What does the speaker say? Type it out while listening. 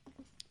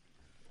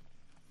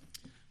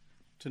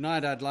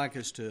Tonight I'd like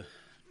us to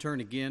turn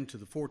again to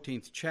the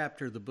 14th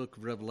chapter of the book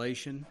of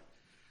Revelation.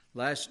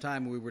 Last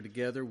time we were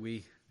together,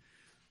 we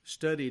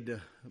studied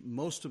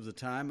most of the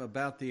time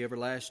about the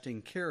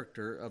everlasting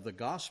character of the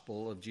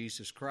gospel of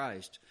Jesus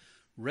Christ,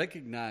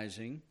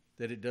 recognizing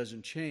that it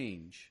doesn't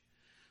change.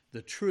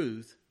 The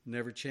truth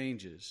never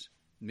changes.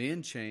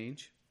 Men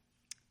change,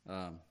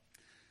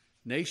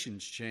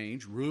 nations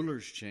change,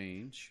 rulers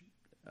change,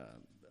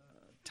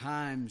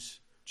 times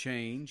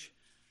change,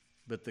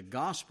 but the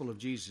gospel of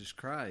Jesus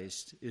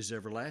Christ is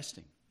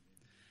everlasting.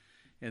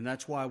 And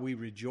that's why we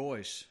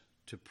rejoice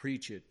to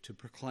preach it, to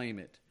proclaim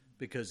it,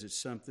 because it's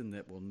something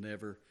that will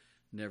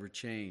never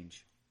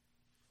change.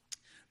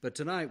 But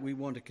tonight we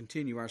want to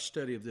continue our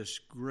study of this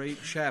great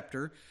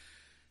chapter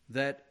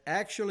that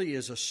actually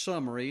is a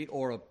summary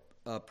or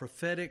a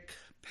prophetic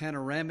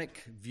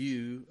panoramic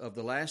view of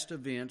the last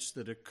events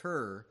that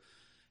occur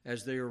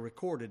as they are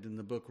recorded in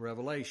the book of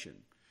Revelation.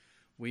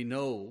 We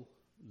know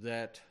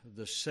that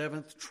the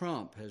seventh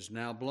trump has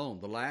now blown,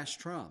 the last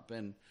trump,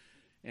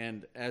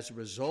 and as a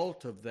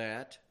result of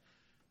that,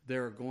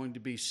 there are going to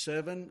be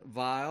 7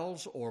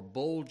 vials or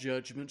bowl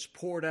judgments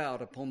poured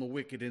out upon the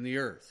wicked in the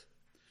earth.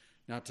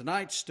 Now,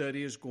 tonight's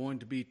study is going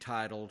to be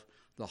titled,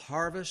 The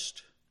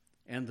Harvest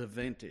and the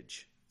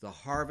Vintage. The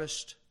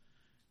Harvest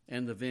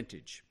and the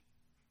Vintage.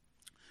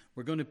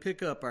 We're going to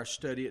pick up our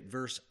study at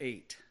verse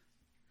 8.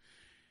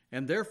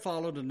 And there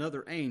followed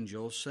another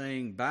angel,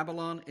 saying,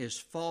 Babylon is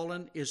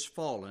fallen,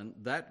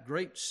 that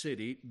great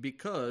city,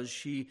 because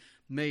she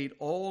made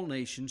all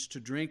nations to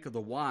drink of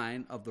the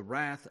wine of the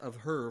wrath of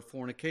her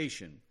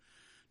fornication,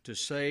 to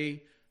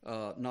say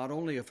not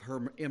only of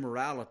her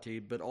immorality,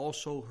 but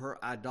also her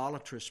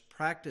idolatrous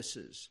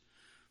practices.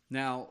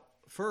 Now,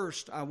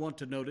 first, I want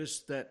to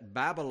notice that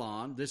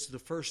Babylon, this is the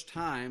first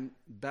time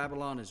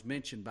Babylon is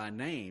mentioned by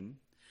name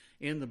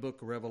in the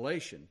book of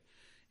Revelation.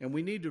 And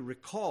we need to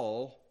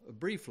recall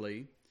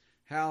briefly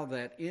how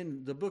that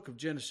in the book of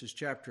Genesis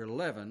chapter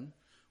 11,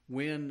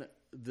 when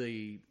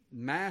the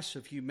mass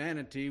of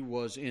humanity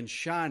was in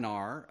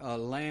Shinar, a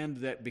land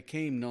that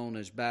became known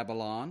as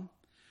Babylon,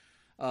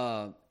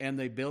 and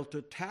they built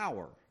a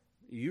tower.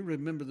 You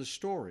remember the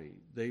story.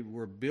 They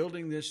were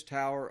building this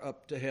tower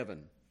up to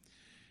heaven.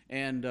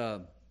 And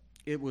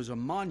it was a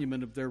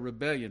monument of their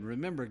rebellion.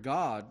 Remember,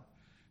 God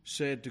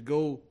said to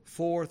go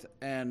forth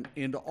and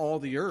into all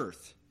the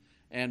earth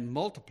and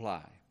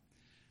multiply.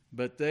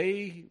 But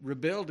they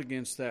rebelled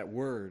against that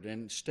word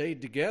and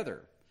stayed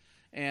together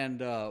and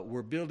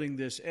were building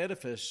this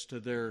edifice to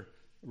their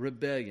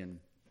rebellion.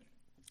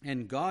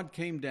 And God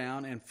came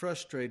down and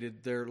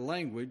frustrated their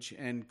language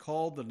and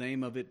called the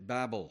name of it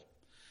Babel,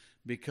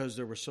 because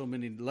there were so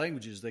many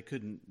languages they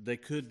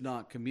could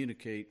not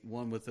communicate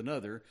one with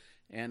another.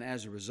 And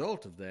as a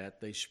result of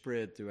that, they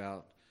spread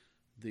throughout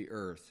the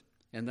earth.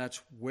 And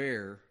that's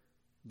where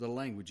the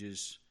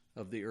languages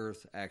of the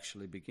earth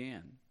actually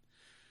began.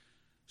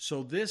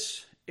 So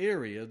this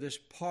area, this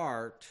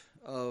part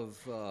of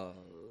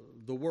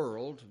the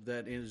world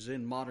that is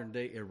in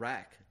modern-day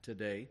Iraq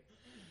today,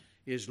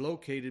 is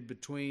located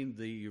between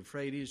the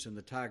Euphrates and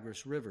the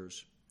Tigris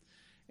rivers.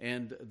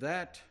 And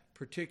that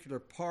particular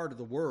part of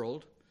the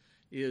world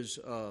is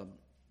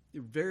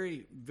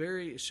very,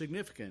 very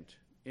significant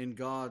in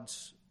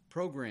God's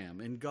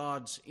program, in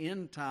God's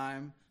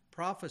end-time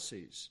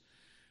prophecies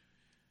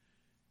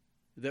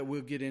that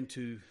we'll get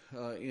into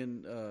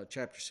in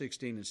chapter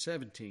 16 and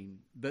 17.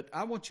 But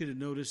I want you to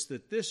notice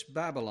that this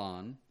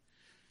Babylon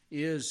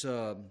is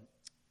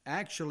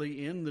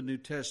actually in the New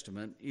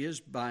Testament is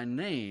by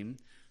name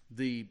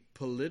the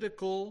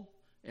political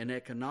and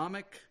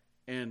economic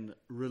and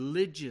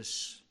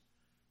religious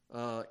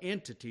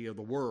entity of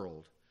the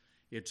world.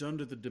 It's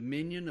under the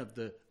dominion of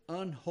the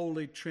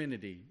unholy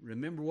Trinity.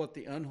 Remember what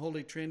the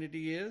unholy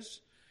Trinity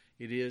is?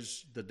 It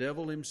is the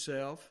devil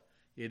himself.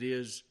 It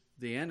is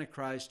the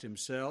Antichrist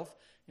himself,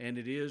 and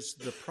it is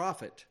the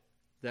prophet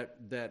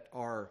that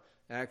are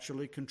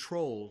actually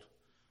controlled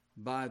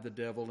by the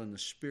devil and the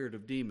spirit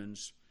of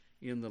demons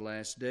in the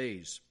last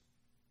days.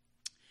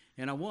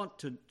 And I want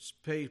to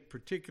pay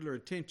particular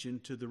attention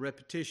to the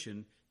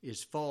repetition,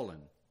 is fallen.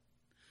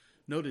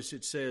 Notice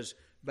it says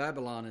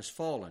Babylon is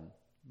fallen,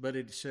 but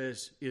it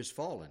says is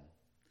fallen.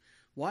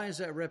 Why is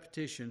that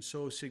repetition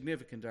so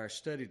significant to our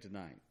study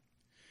tonight?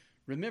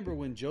 Remember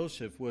when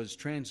Joseph was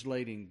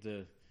translating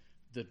the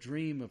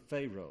dream of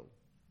Pharaoh.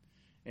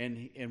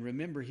 And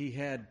remember, he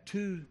had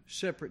 2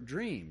 separate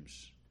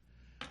dreams.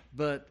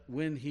 But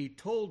when he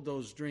told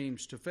those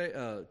dreams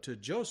to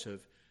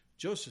Joseph,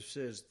 Joseph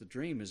says the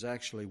dream is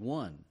actually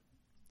one.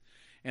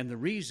 And the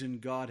reason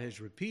God has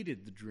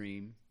repeated the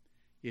dream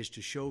is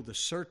to show the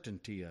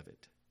certainty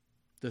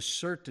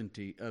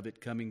of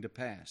it coming to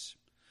pass.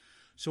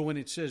 So when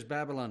it says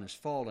Babylon is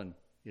fallen,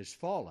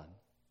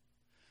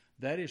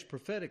 that is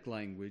prophetic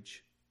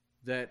language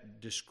that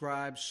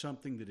describes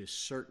something that is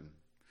certain,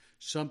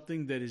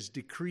 something that is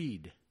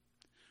decreed,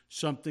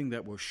 something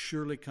that will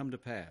surely come to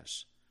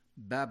pass.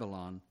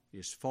 Babylon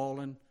is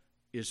fallen.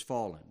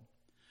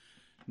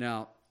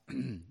 Now,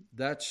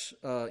 that's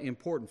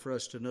important for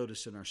us to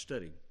notice in our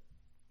study.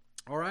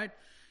 All right?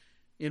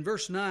 In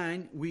verse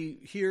 9, we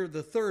hear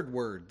the third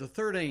word. The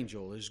third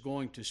angel is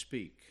going to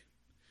speak.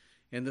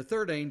 And the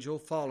third angel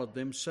followed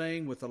them,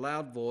 saying with a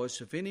loud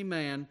voice, If any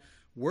man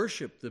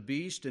worship the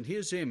beast and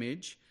his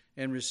image,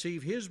 and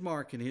receive his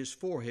mark in his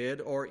forehead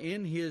or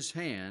in his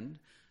hand,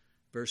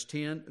 verse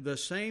 10, the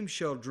same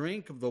shall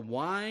drink of the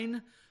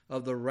wine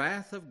of the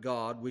wrath of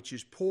God, which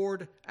is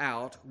poured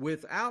out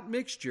without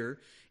mixture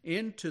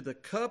into the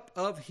cup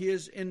of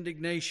his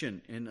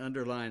indignation. And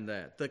underline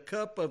that, the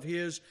cup of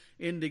his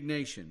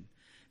indignation.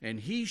 And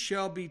he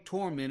shall be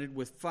tormented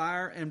with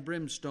fire and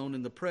brimstone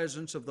in the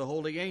presence of the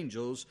holy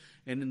angels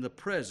and in the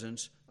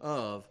presence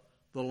of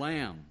the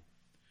Lamb.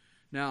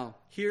 Now,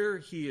 here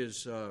he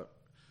is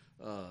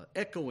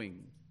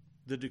echoing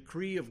the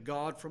decree of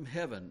God from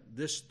heaven.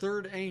 This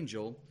third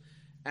angel,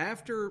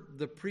 after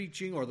the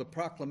preaching or the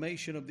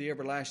proclamation of the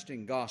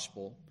everlasting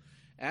gospel,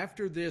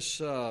 after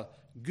this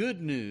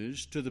good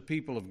news to the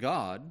people of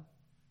God,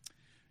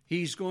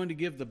 he's going to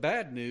give the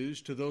bad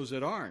news to those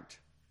that aren't,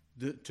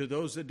 to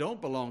those that don't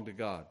belong to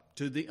God,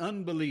 to the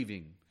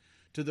unbelieving,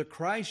 to the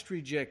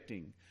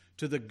Christ-rejecting,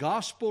 to the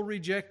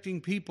gospel-rejecting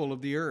people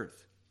of the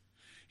earth.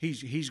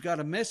 He's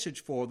got a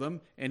message for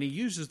them, and he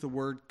uses the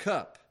word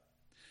cup,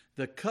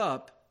 the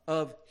cup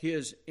of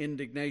his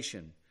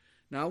indignation.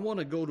 Now, I want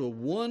to go to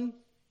one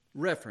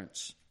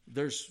reference.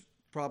 There's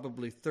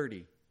probably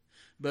 30,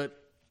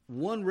 but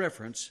one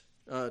reference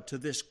to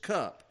this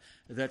cup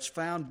that's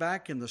found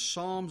back in the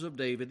Psalms of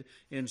David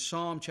in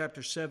Psalm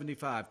chapter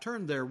 75.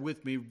 Turn there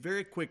with me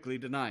very quickly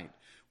tonight.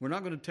 We're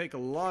not going to take a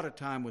lot of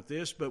time with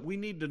this, but we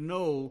need to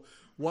know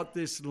what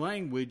this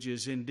language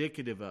is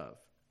indicative of.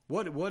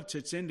 What's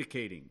it's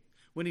indicating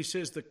when he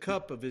says the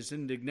cup of his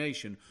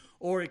indignation,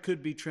 or it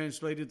could be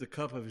translated the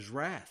cup of his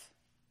wrath.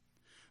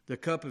 The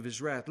cup of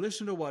his wrath.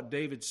 Listen to what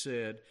David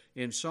said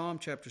in Psalm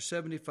chapter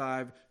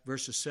 75,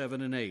 verses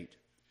 7 and 8.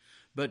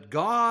 But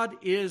God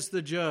is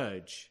the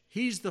judge.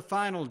 He's the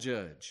final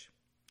judge.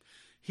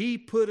 He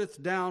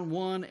putteth down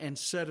one and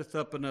setteth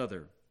up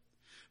another.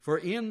 For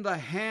in the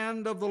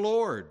hand of the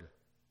Lord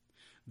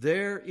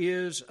there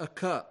is a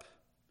cup,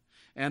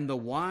 and the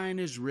wine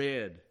is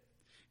red.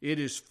 It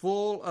is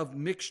full of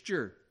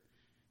mixture.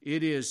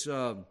 It is,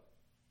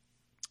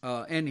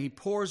 and he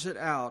pours it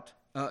out,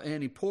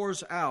 and he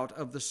pours out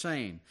of the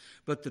same.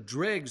 But the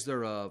dregs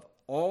thereof,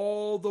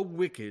 all the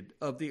wicked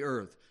of the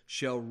earth,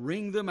 shall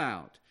wring them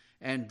out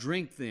and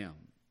drink them.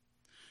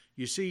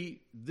 You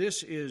see,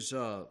 this is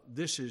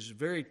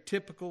very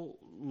typical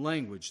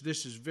language.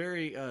 This is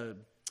very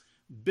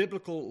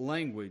biblical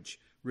language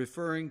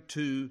referring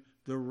to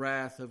the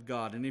wrath of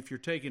God. And if you're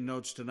taking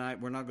notes tonight,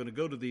 we're not going to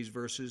go to these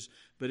verses,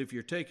 but if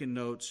you're taking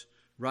notes,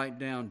 write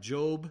down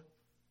Job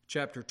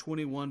chapter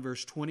 21,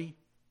 verse 20,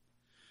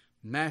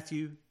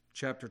 Matthew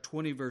chapter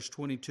 20, verse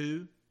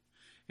 22,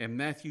 and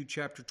Matthew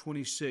chapter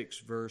 26,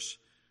 verse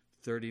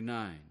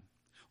 39.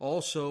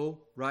 Also,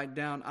 write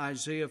down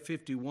Isaiah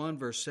 51,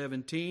 verse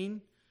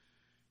 17,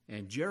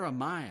 and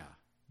Jeremiah.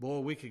 Boy,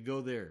 we could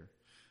go there.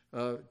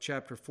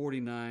 Chapter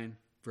 49,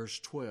 verse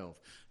 12.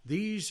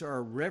 These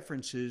are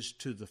references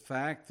to the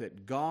fact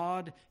that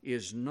God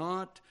is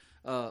not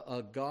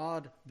a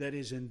God that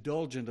is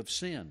indulgent of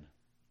sin.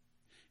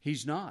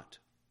 He's not.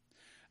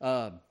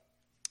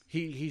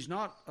 He's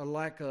not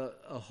like a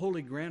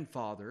holy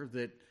grandfather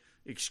that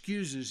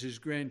excuses his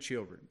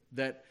grandchildren,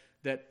 that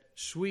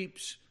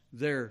sweeps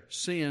their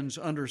sins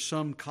under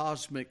some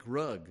cosmic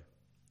rug.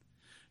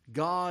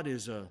 God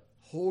is a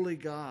holy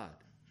God,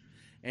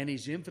 and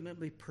he's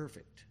infinitely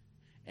perfect,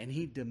 and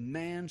he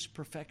demands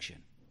perfection.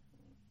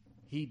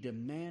 He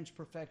demands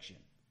perfection,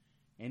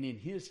 and in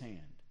his hand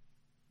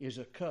is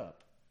a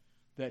cup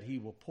that he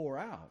will pour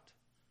out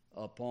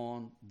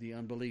upon the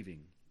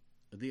unbelieving,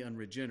 the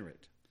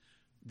unregenerate,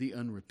 the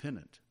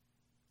unrepentant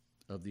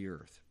of the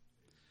earth.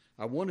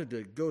 I wanted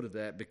to go to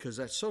that because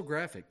that's so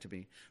graphic to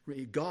me.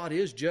 God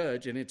is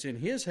judge, and it's in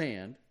his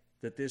hand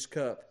that this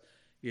cup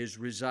is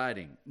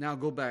residing. Now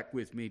go back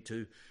with me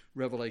to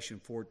Revelation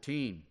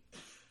 14.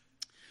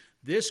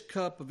 This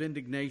cup of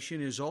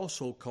indignation is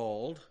also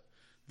called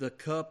the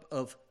cup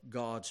of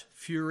God's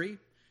fury.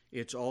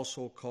 It's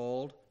also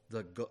called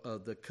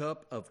the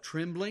cup of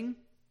trembling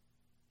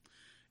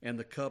and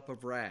the cup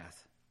of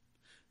wrath.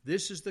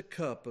 This is the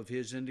cup of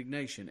his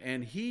indignation,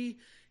 and he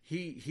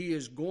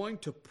is going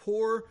to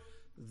pour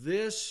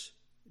this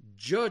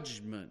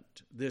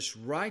judgment, this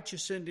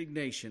righteous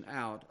indignation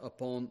out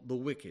upon the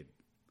wicked.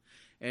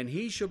 And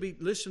he shall be,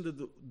 listen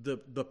to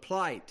the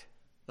plight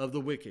of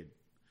the wicked.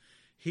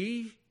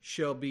 He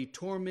shall be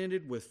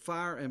tormented with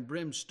fire and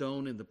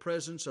brimstone in the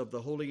presence of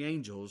the holy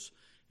angels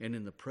and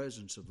in the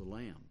presence of the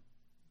Lamb.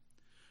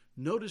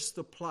 Notice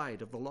the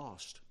plight of the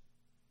lost.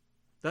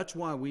 That's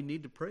why we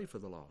need to pray for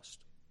the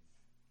lost.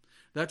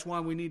 That's why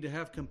we need to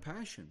have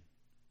compassion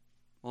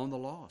on the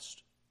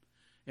lost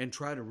and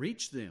try to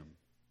reach them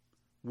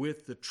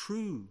with the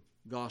true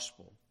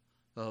gospel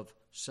of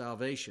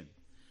salvation.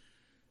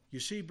 You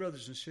see,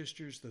 brothers and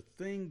sisters, the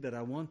thing that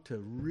I want to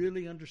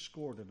really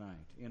underscore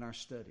tonight in our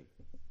study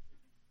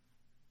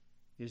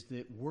is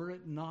that were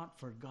it not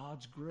for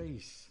God's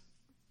grace,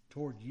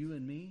 toward you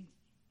and me,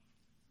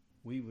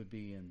 we would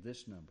be in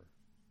this number.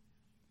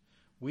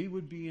 We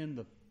would be in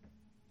the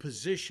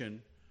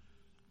position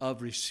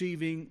of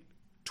receiving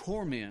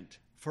torment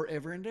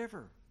forever and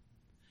ever.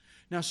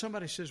 Now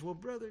somebody says, well,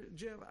 Brother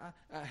Jeff,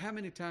 how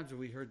many times have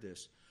we heard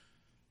this?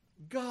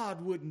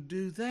 God wouldn't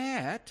do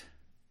that.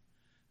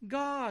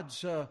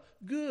 God's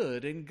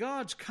good and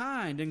God's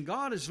kind and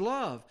God is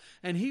love.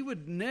 And He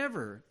would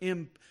never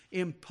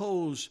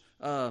impose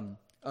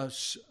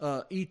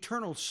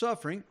eternal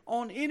suffering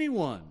on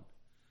anyone.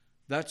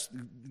 That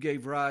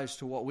gave rise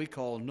to what we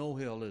call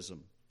no-hellism,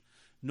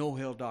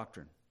 no-hell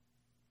doctrine.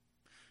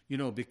 You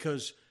know,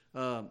 because,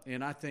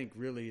 and I think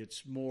really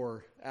it's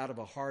more out of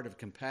a heart of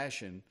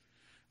compassion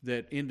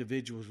that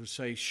individuals would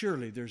say,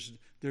 surely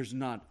there's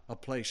not a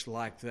place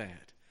like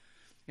that.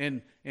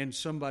 And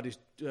somebody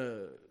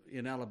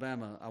in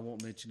Alabama, I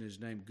won't mention his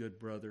name, good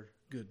brother,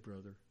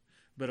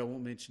 but I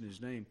won't mention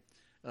his name.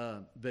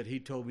 But he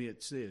told me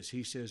it's this.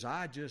 He says,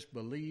 I just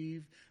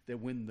believe that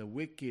when the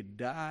wicked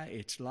die,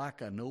 it's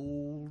like an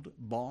old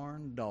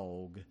barn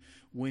dog.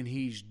 When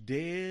he's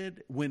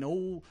dead,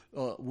 when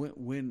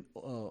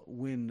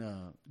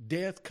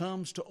death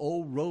comes to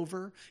old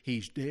Rover,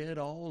 he's dead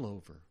all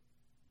over.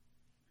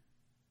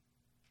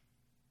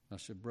 I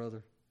said,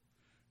 brother,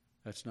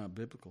 that's not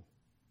biblical.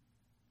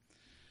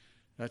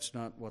 That's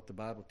not what the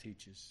Bible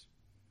teaches.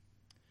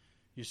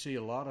 You see,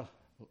 a lot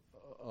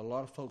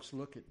of folks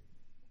look at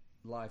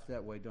life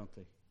that way, don't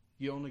they?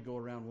 You only go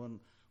around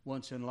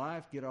once in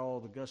life, get all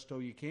the gusto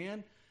you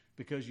can,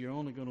 because you're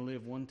only going to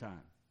live one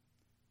time.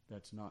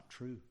 That's not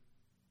true.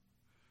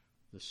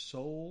 The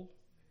soul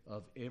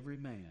of every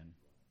man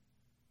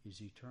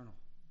is eternal.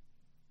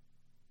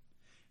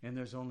 And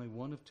there's only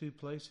one of two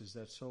places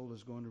that soul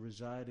is going to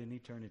reside in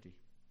eternity.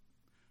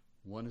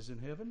 One is in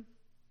heaven,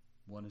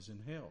 one is in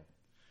hell.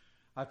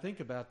 I think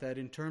about that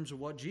in terms of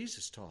what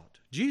Jesus taught.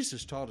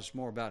 Jesus taught us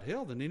more about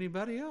hell than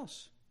anybody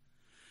else.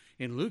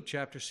 In Luke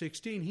chapter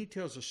 16, he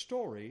tells a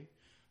story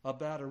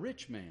about a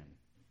rich man.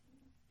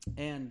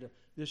 And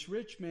this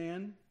rich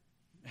man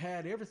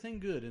had everything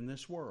good in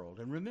this world.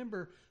 And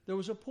remember, there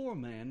was a poor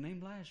man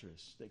named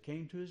Lazarus that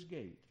came to his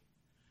gate.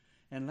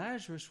 And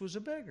Lazarus was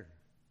a beggar.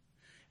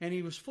 And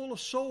he was full of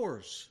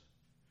sores.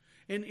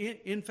 And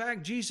in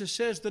fact, Jesus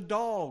says the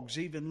dogs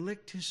even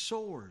licked his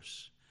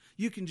sores.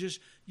 You can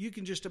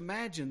just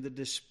imagine the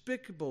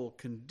despicable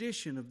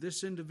condition of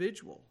this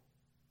individual.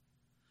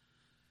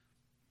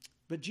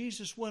 But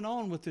Jesus went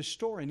on with this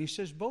story, and he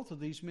says both of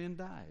these men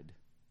died.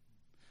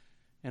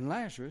 And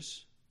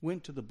Lazarus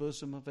went to the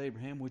bosom of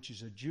Abraham, which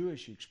is a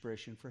Jewish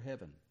expression for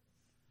heaven.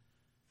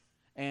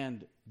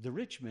 And the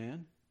rich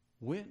man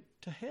went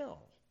to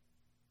hell.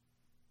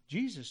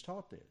 Jesus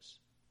taught this.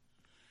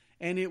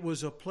 And it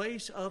was a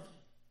place of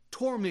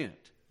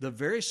torment. The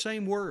very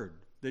same word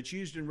that's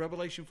used in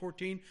Revelation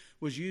 14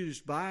 was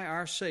used by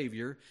our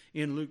Savior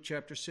in Luke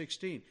chapter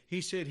 16.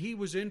 He said he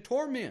was in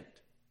torment.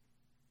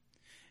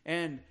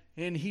 And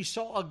he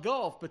saw a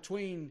gulf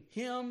between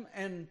him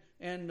and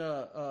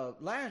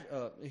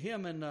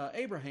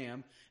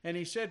Abraham. And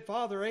he said,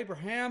 Father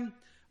Abraham,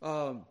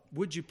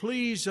 would you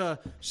please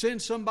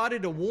send somebody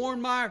to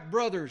warn my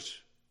brothers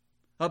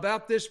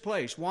about this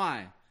place?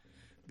 Why?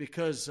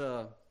 Because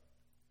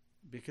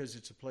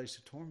it's a place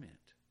of torment.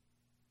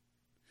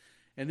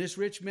 And this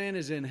rich man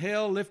is in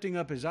hell, lifting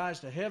up his eyes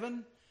to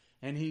heaven,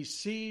 and he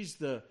sees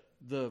the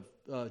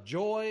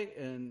joy,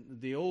 and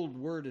the old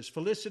word is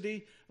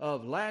felicity,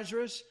 of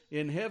Lazarus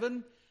in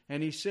heaven.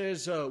 And he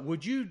says,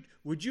 would you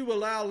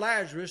allow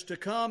Lazarus to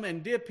come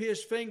and dip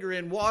his finger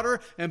in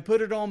water and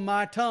put it on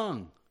my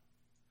tongue?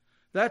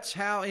 That's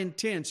how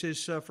intense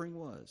his suffering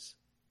was.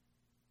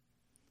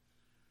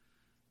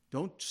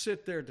 Don't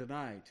sit there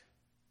tonight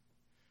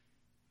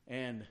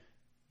and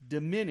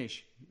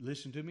diminish.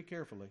 Listen to me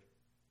carefully.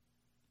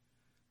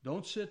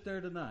 Don't sit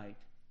there tonight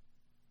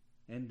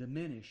and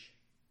diminish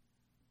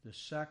the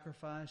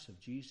sacrifice of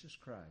Jesus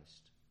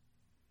Christ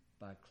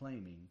by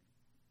claiming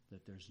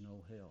that there's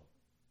no hell.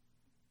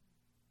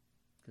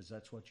 Because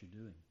that's what you're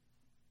doing.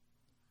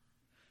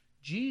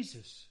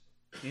 Jesus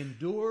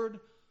endured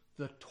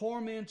the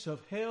torments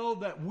of hell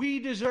that we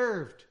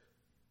deserved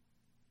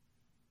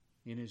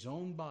in His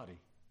own body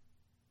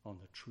on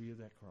the tree of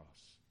that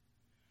cross.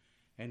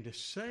 And to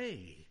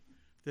say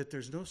that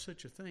there's no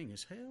such a thing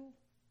as hell,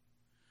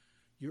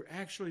 you're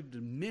actually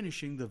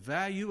diminishing the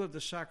value of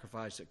the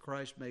sacrifice that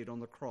Christ made on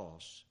the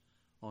cross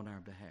on our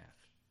behalf.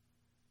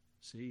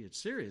 See, it's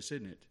serious,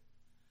 isn't it?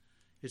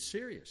 It's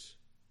serious.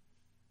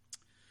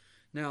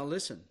 Now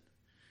listen,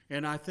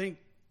 and I think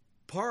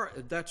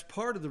that's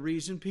part of the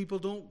reason people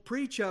don't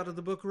preach out of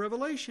the book of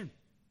Revelation.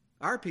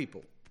 Our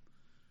people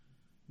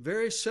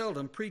very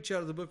seldom preach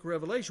out of the book of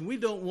Revelation. We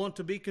don't want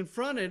to be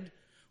confronted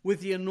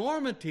with the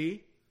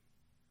enormity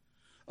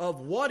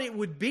of what it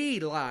would be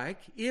like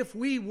if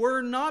we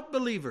were not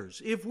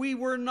believers, if we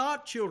were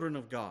not children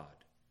of God.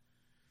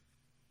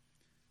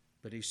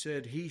 But he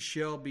said, he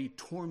shall be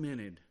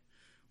tormented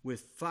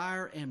with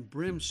fire and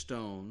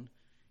brimstone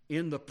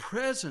in the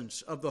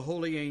presence of the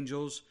holy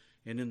angels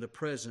and in the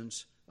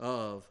presence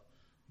of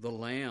the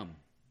Lamb.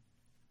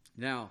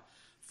 Now,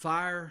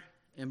 fire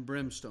and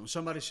brimstone.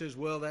 Somebody says,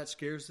 well, that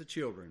scares the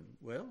children.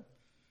 Well,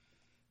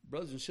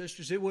 brothers and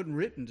sisters, it wasn't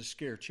written to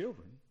scare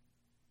children.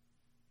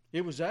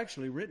 It was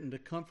actually written to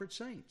comfort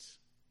saints.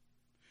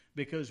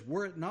 Because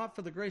were it not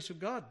for the grace of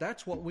God,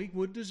 that's what we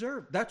would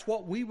deserve. That's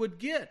what we would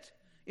get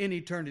in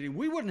eternity.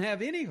 We wouldn't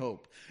have any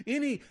hope,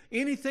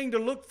 anything to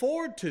look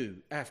forward to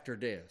after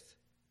death,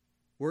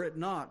 were it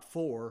not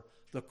for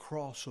the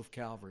cross of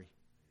Calvary.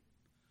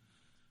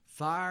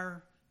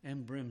 Fire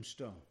and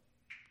brimstone.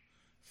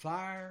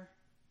 Fire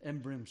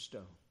and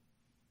brimstone.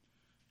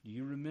 Do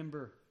you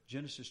remember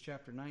Genesis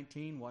chapter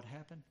 19, what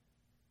happened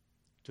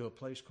to a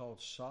place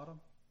called Sodom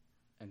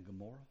and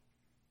Gomorrah?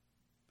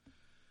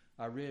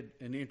 I read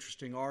an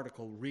interesting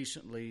article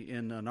recently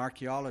in an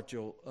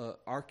archaeological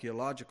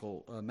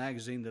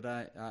magazine that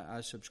I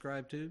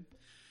subscribe to,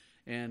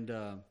 and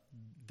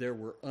there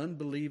were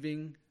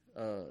unbelieving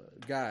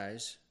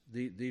guys.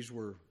 These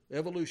were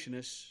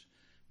evolutionists,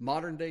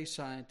 modern-day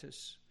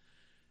scientists,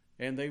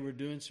 and they were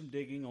doing some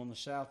digging on the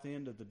south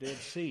end of the Dead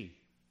Sea.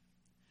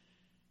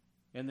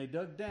 And they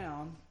dug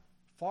down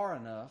far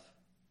enough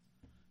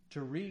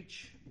to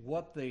reach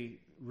what they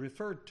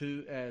referred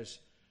to as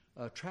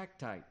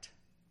tractite.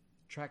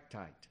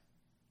 Tractite.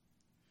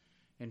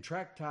 And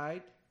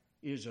tractite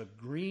is a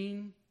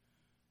green,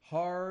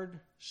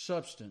 hard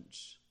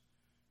substance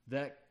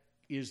that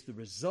is the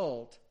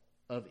result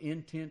of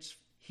intense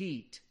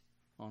heat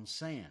on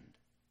sand.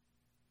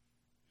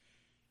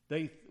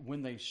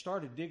 When they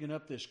started digging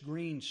up this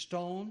green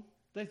stone,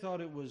 they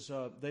thought it was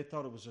a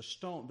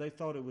stone. They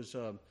thought it was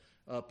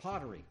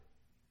pottery.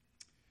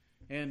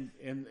 And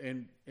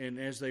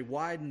as they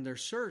widened their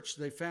search,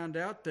 they found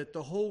out that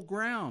the whole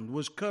ground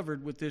was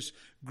covered with this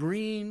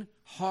green,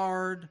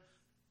 hard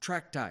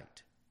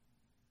tractite.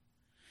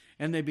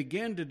 And they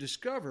began to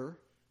discover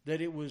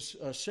that it was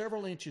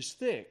several inches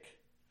thick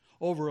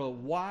over a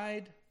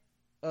wide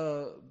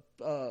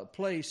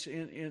place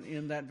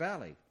in that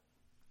valley.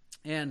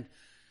 And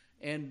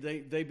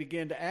they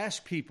began to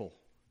ask people,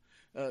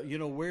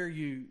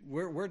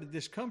 where did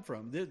this come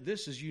from?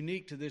 This is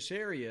unique to this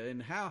area,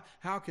 and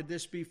how could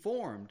this be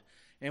formed?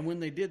 And when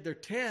they did their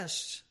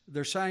tests,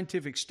 their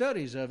scientific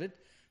studies of it,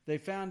 they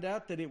found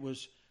out that it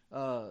was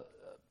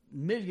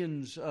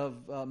millions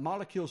of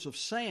molecules of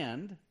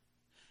sand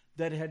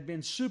that had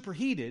been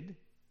superheated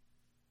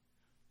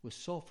with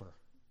sulfur.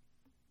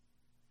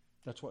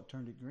 That's what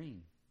turned it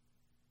green.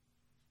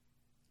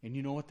 And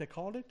you know what they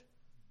called it?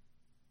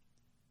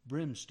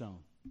 Brimstone.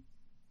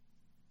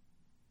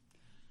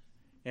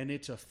 And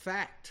it's a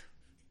fact.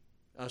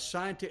 A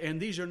scientist, and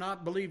these are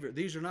not believers,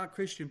 these are not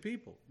Christian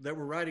people that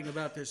were writing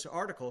about this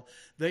article.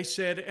 They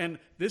said, and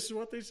this is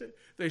what they said.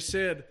 They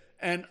said,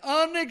 an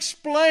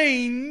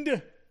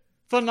unexplained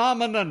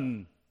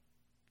phenomenon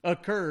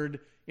occurred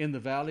in the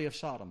valley of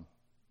Sodom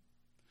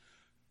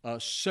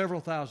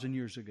several thousand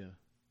years ago.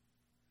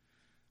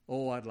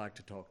 Oh, I'd like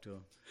to talk to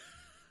them.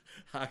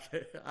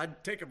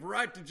 I'd take them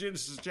right to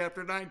Genesis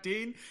chapter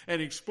 19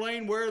 and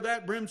explain where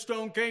that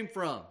brimstone came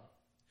from.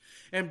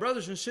 And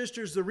brothers and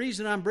sisters, the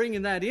reason I'm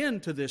bringing that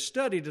into this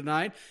study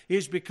tonight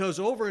is because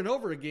over and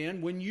over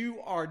again, when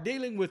you are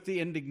dealing with the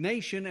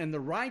indignation and the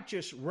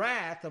righteous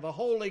wrath of a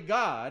holy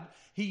God,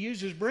 He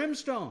uses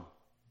brimstone.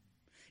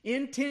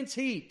 Intense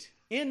heat,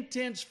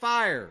 intense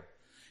fire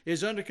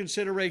is under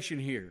consideration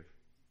here.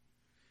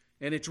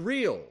 And it's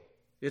real.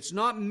 It's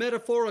not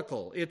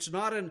metaphorical. It's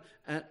not an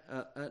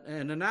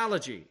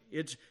analogy.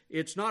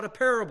 It's not a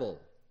parable.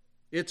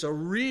 It's a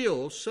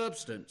real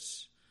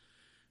substance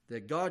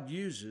that God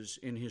uses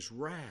in His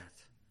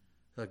wrath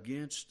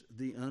against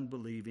the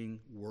unbelieving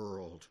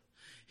world.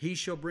 He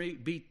shall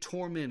be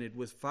tormented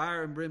with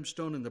fire and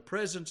brimstone in the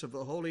presence of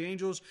the holy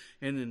angels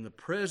and in the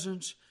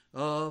presence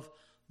of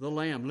the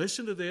Lamb.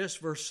 Listen to this,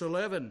 verse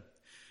 11.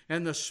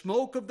 And the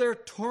smoke of their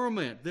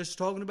torment, this is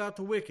talking about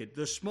the wicked,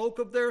 the smoke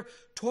of their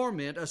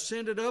torment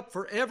ascended up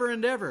forever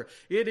and ever.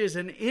 It is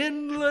an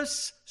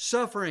endless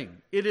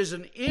suffering. It is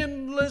an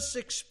endless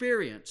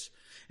experience.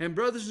 And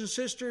brothers and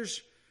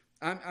sisters,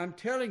 I'm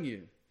telling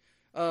you,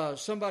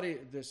 somebody,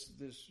 this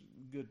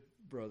good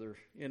brother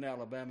in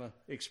Alabama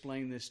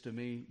explained this to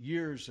me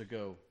years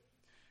ago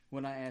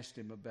when I asked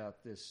him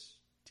about this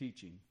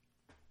teaching.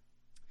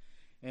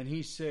 And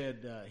he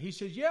said,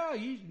 yeah,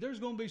 there's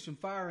going to be some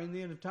fire in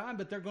the end of time,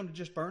 but they're going to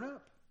just burn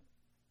up.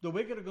 The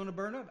wicked are going to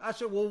burn up. I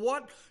said, well,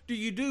 what do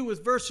you do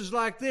with verses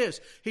like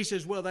this? He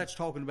says, well, that's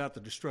talking about the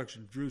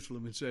destruction of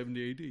Jerusalem in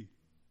 70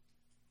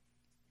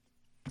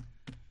 AD.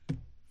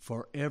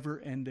 Forever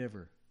and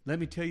ever. Let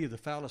me tell you the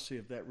fallacy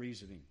of that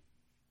reasoning.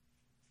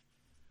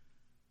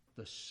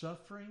 The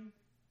suffering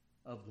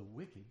of the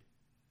wicked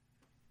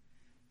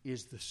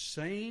is the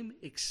same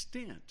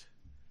extent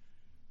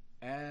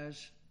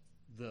as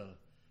the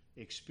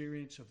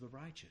experience of the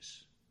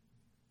righteous.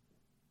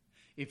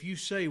 If you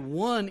say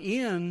one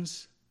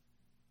ends,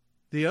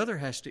 the other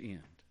has to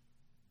end.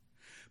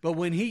 But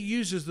when he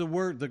uses the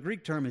word, the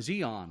Greek term is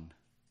eon,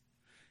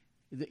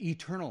 the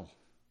eternal,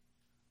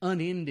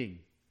 unending.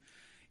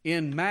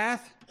 In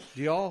math,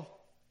 do y'all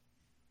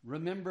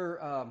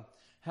remember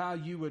how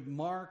you would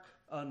mark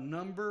a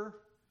number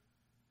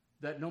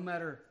that no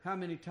matter how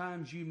many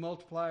times you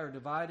multiply or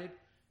divide it,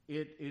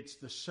 it's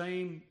the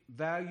same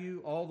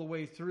value all the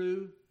way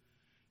through,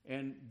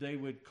 and they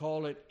would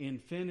call it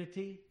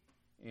infinity,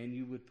 and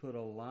you would put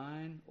a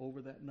line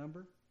over that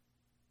number.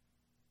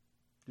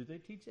 Do they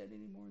teach that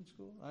anymore in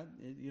school?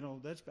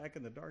 That's back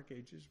in the dark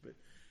ages,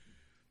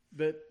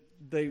 but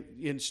they,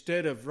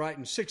 instead of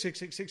writing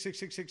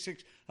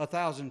 6666666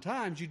 1,000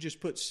 times, you just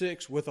put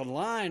 6 with a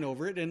line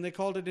over it, and they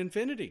called it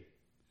infinity.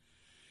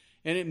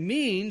 And it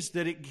means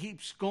that it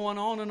keeps going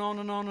on and on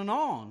and on and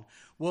on.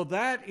 Well,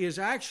 that is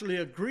actually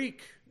a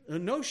Greek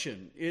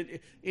notion.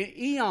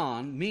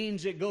 Eon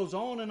means it goes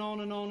on and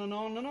on and on and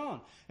on and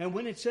on. And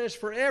when it says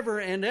forever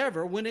and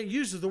ever, when it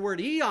uses the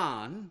word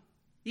eon,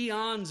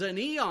 eons and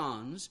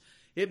eons,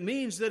 it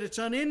means that it's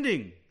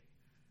unending.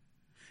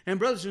 And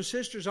brothers and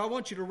sisters, I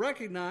want you to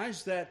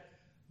recognize that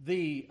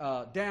the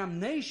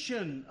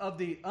damnation of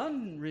the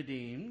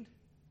unredeemed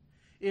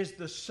is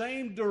the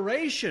same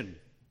duration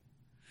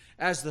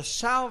as the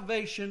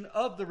salvation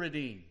of the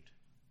redeemed.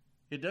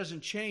 It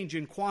doesn't change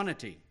in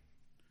quantity.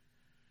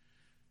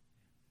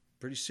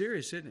 Pretty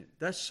serious, isn't it?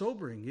 That's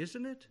sobering,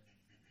 isn't it?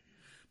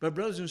 But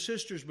brothers and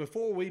sisters,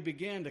 before we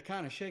begin to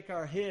kind of shake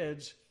our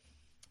heads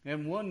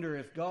and wonder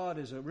if God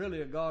is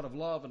really a God of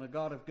love and a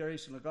God of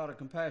grace and a God of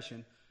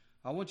compassion,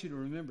 I want you to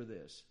remember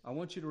this. I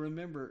want you to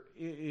remember,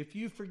 if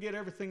you forget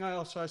everything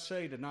else I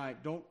say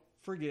tonight, don't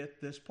forget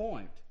this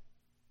point.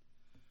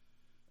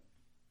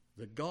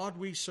 The God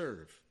we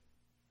serve,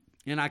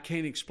 and I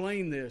can't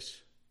explain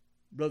this,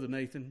 Brother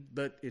Nathan,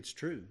 but it's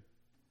true.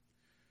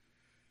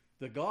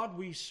 The God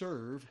we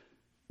serve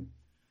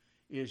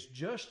is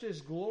just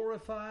as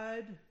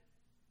glorified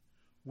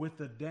with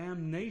the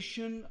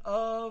damnation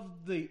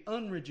of the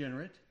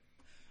unregenerate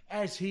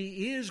as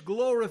He is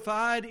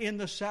glorified in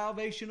the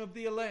salvation of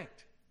the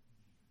elect.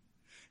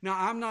 Now,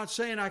 I'm not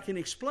saying I can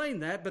explain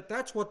that, but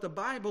that's what the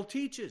Bible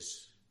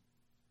teaches.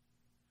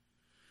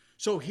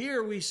 So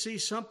here we see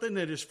something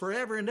that is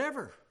forever and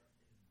ever.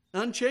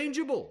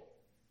 Unchangeable.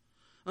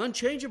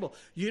 Unchangeable.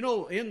 You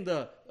know, in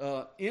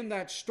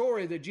that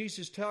story that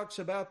Jesus talks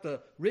about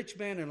the rich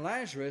man and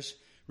Lazarus,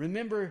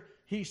 remember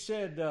He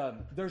said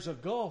there's a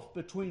gulf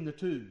between the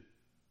two.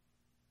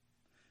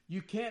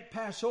 You can't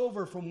pass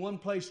over from one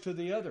place to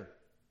the other.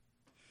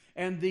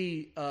 And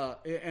the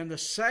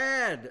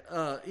sad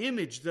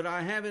image that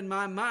I have in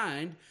my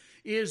mind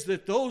is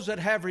that those that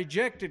have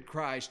rejected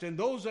Christ and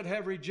those that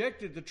have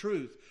rejected the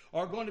truth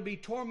are going to be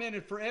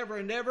tormented forever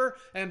and ever,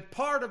 and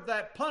part of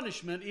that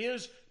punishment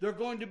is they're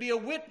going to be a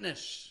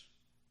witness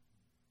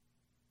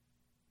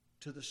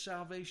to the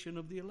salvation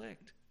of the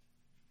elect.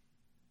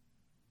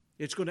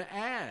 It's going to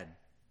add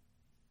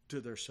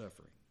to their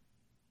suffering,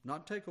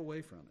 not take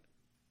away from it.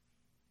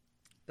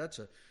 That's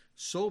a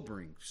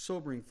sobering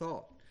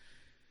thought.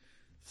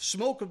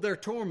 Smoke of their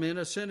torment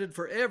ascended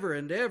forever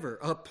and ever,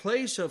 a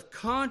place of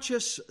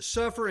conscious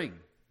suffering,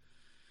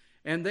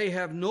 and they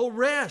have no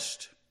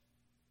rest,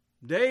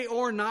 day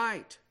or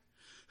night,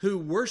 who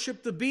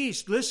worship the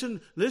beast.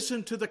 Listen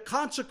to the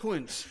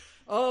consequence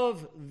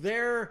of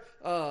their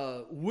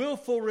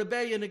willful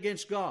rebellion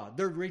against God,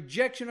 their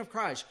rejection of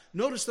Christ.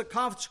 Notice the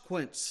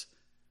consequence.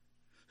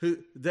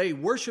 They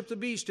worship the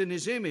beast in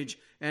his image,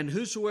 and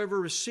whosoever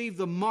receive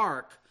the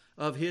mark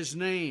of his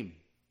name.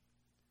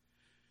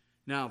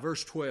 Now,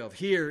 verse 12,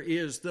 here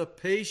is the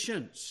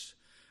patience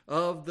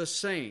of the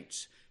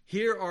saints.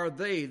 Here are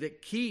they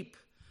that keep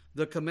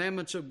the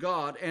commandments of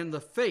God and the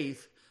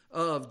faith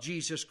of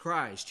Jesus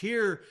Christ.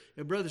 Here,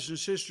 brothers and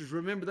sisters,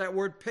 remember that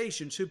word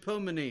patience,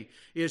 hupomene,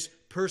 is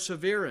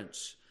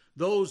perseverance.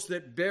 Those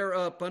that bear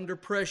up under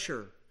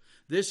pressure.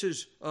 This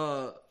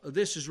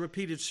is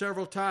repeated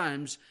several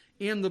times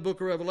in the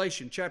book of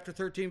Revelation. Chapter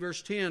 13,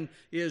 verse 10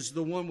 is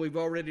the one we've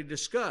already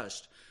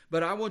discussed.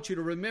 But I want you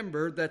to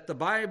remember that the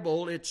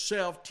Bible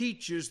itself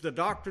teaches the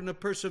doctrine of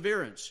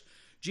perseverance.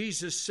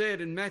 Jesus said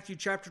in Matthew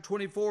chapter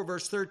 24,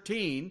 verse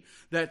 13,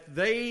 that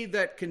they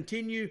that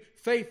continue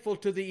faithful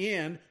to the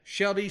end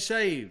shall be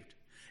saved.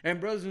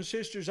 And brothers and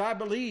sisters, I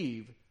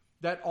believe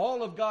that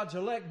all of God's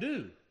elect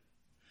do.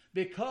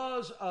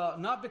 Because,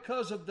 not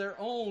because of their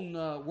own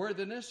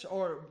worthiness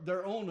or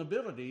their own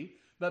ability,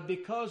 but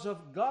because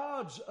of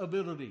God's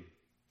ability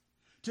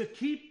to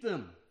keep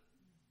them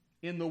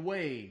in the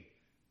way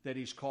that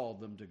He's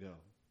called them to go.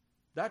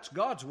 That's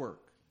God's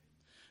work.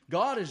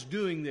 God is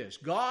doing this.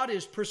 God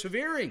is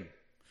persevering.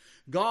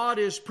 God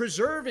is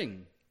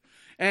preserving.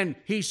 And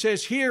He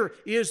says here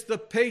is the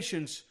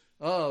patience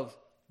of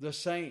the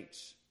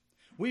saints.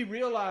 We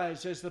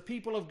realize as the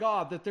people of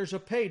God that there's a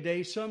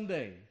payday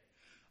someday.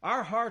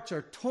 Our hearts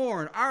are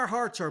torn. Our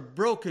hearts are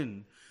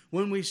broken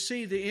when we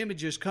see the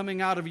images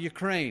coming out of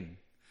Ukraine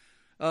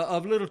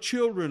of little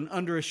children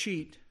under a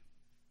sheet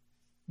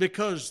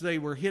because they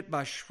were hit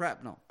by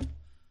shrapnel.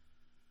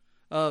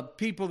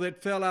 People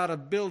that fell out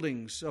of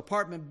buildings,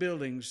 apartment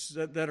buildings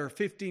that are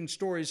 15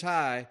 stories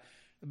high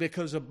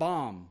because a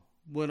bomb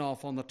went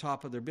off on the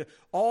top of their building.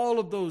 All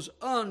of those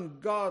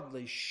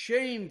ungodly,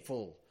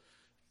 shameful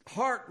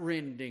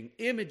heart-rending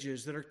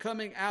images that are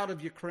coming out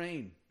of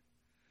Ukraine.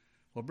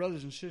 Well,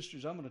 brothers and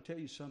sisters, I'm going to tell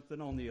you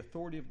something on the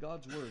authority of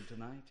God's Word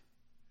tonight.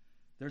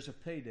 There's a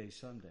payday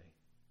someday.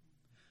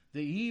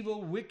 The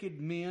evil,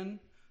 wicked men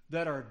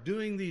that are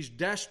doing these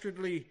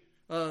dastardly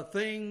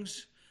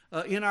things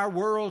in our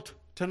world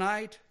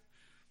tonight,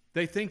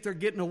 they think they're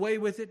getting away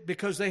with it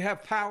because they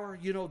have power.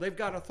 You know, they've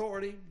got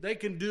authority. They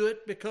can do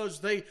it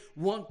because they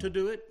want to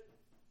do it.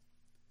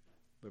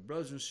 But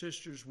brothers and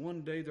sisters,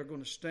 one day they're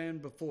going to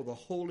stand before the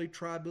holy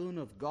tribune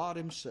of God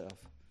Himself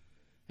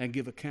and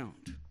give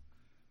account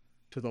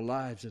to the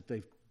lives that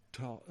they've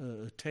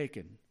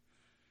taken.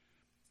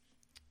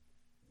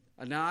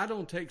 Now, I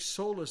don't take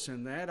solace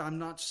in that. I'm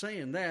not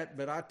saying that,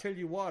 but I tell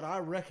you what, I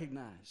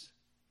recognize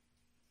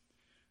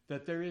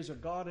that there is a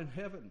God in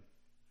heaven,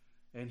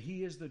 and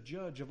He is the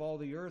judge of all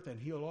the earth, and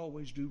He'll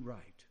always do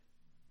right.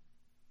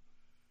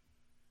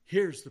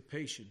 Here's the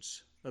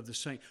patience of the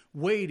saint,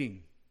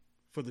 waiting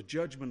for the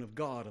judgment of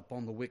God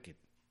upon the wicked,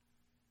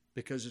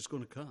 because it's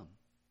going to come.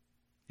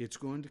 It's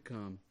going to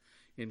come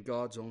in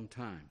God's own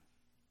time.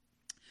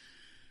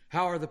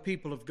 How are the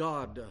people of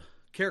God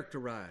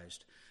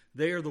characterized?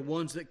 They are the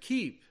ones that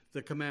keep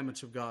the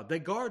commandments of God. They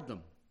guard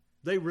them.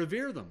 They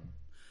revere them.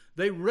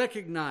 They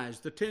recognize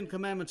the 10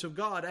 commandments of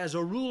God as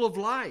a rule of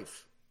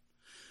life.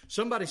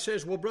 Somebody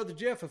says, well, Brother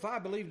Jeff, if I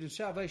believed in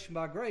salvation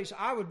by grace,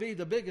 I would be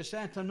the biggest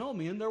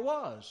antinomian there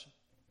was.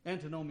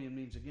 Antinomian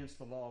means against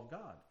the law of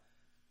God.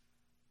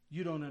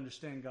 You don't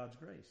understand God's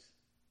grace.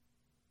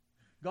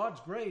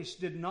 God's grace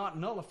did not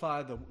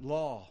nullify the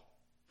law.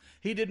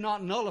 He did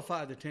not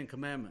nullify the 10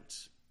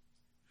 commandments.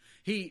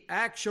 He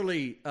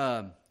actually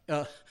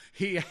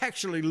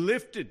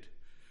lifted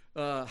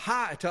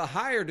high to a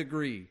higher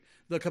degree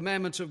the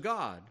commandments of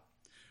God,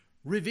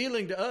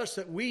 revealing to us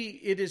that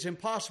it is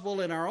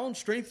impossible in our own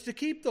strength to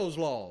keep those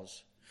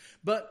laws.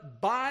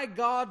 But by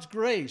God's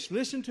grace,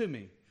 listen to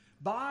me,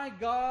 by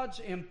God's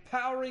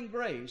empowering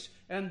grace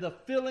and the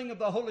filling of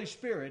the Holy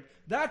Spirit,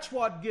 that's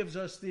what gives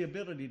us the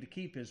ability to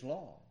keep His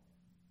law.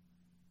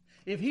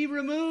 If He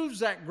removes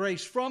that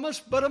grace from us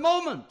but a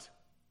moment,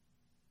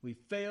 we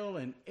fail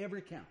in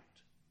every count.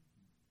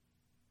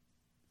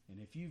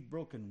 And if you've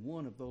broken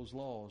one of those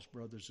laws,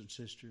 brothers and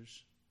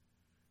sisters,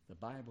 the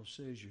Bible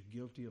says you're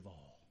guilty of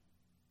all.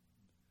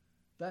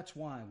 That's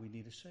why we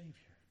need a Savior.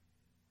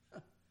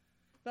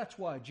 That's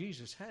why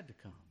Jesus had to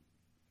come.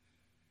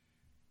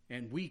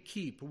 And we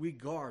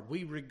guard,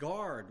 we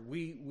regard,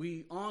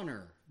 we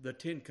honor the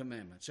 10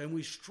 commandments, and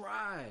we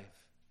strive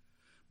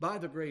by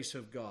the grace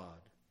of God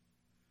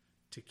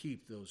to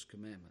keep those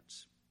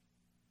commandments.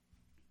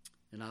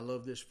 And I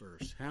love this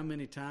verse. How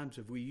many times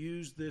have we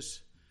used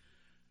this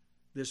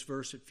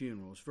verse at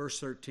funerals? Verse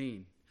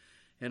 13.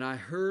 And I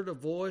heard a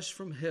voice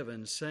from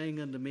heaven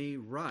saying unto me,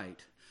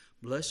 Write,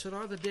 blessed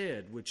are the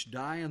dead which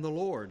die in the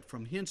Lord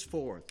from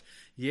henceforth.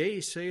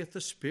 Yea, saith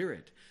the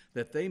Spirit,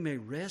 that they may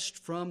rest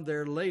from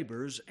their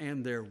labors,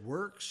 and their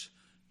works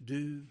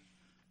do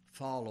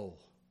follow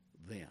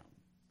them.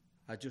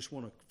 I just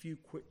want a few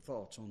quick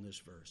thoughts on this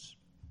verse.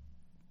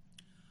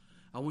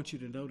 I want you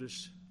to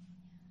notice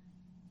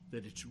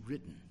that it's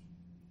written.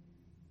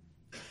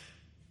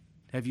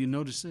 Have you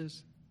noticed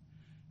this?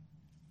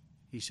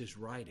 He says,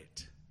 write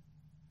it.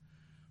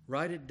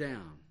 Write it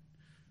down.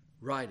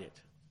 Write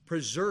it.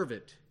 Preserve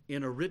it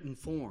in a written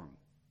form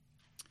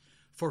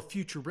for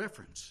future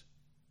reference.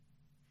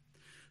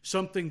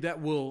 Something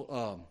that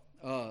will,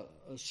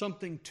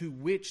 something to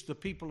which the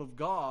people of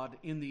God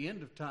in the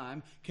end of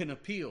time can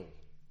appeal.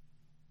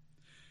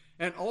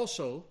 And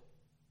also,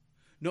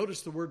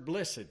 notice the word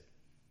blessed.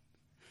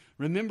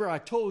 Remember, I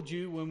told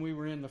you when we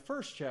were in the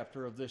first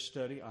chapter of this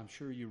study, I'm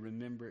sure you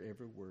remember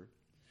every word,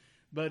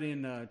 but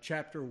in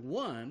chapter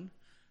 1,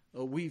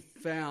 we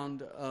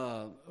found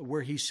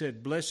where he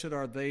said, Blessed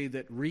are they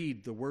that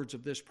read the words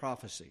of this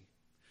prophecy.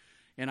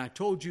 And I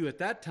told you at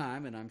that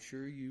time, and I'm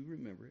sure you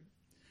remember it,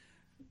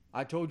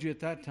 I told you at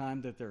that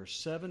time that there are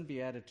 7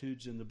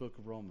 Beatitudes in the book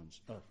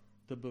of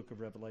the book of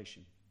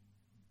Revelation.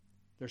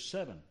 There's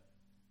 7.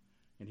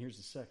 And here's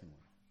the second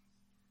one.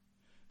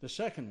 The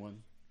second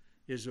one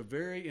is a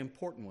very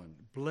important one.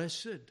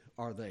 Blessed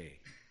are they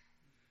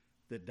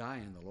that die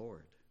in the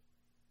Lord.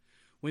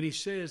 When he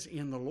says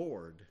in the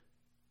Lord,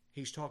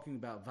 he's talking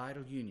about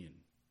vital union.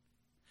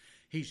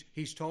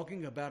 He's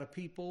talking about a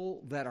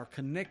people that are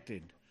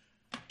connected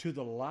to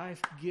the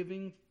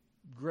life-giving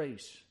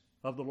grace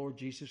of the Lord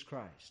Jesus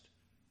Christ.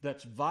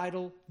 That's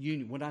vital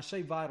union. When I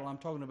say vital, I'm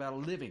talking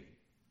about living.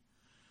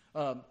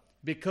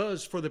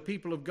 Because for the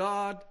people of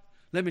God,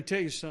 let me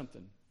tell you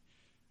something.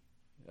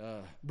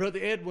 Brother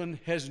Edwin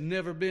has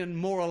never been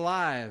more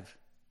alive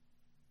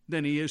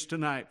than he is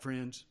tonight,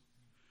 friends,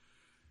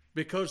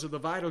 because of the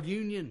vital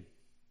union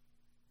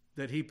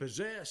that he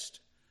possessed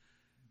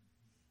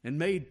and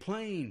made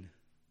plain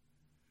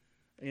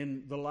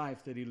in the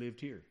life that he lived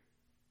here.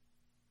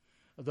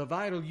 The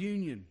vital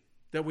union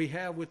that we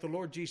have with the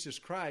Lord Jesus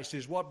Christ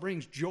is what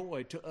brings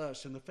joy to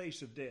us in the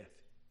face of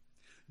death,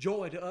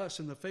 joy to us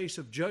in the face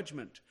of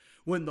judgment,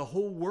 when the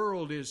whole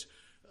world is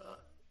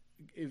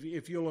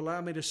if you'll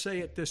allow me to say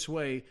it this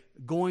way,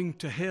 going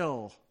to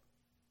hell.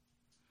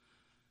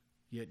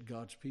 Yet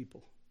God's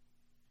people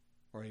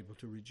are able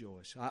to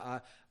rejoice.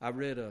 I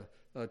read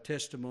a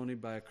testimony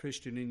by a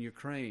Christian in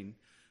Ukraine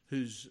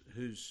whose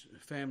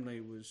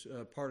family was,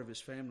 part of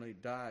his family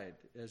died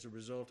as a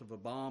result of a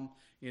bomb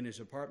in his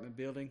apartment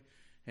building.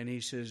 And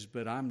he says,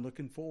 but I'm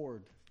looking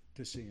forward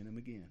to seeing him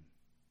again.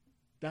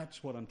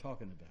 That's what I'm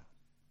talking about.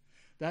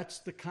 That's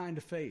the kind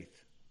of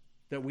faith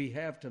that we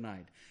have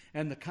tonight,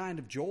 and the kind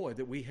of joy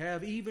that we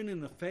have even in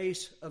the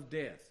face of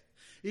death,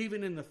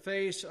 even in the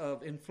face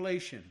of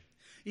inflation,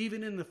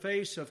 even in the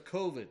face of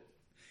COVID,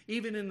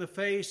 even in the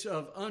face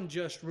of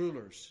unjust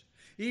rulers,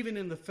 even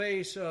in the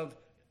face of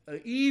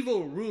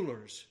evil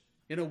rulers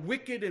in a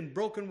wicked and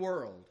broken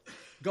world.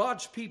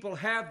 God's people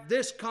have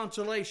this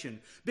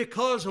consolation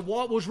because of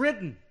what was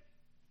written.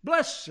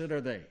 Blessed are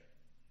they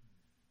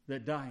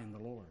that die in the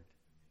Lord.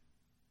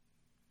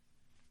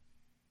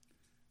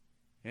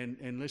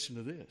 And listen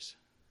to this.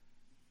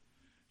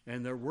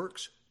 And their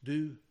works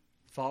do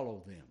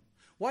follow them.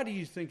 Why do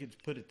you think it's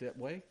put it that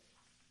way?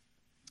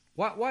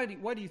 Why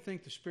do you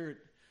think the Spirit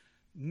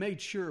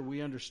made sure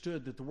we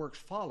understood that the works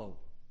follow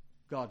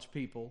God's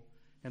people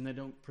and they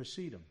don't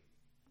precede them?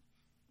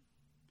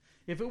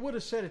 If it would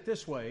have said it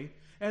this way,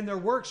 and their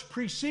works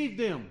precede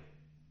them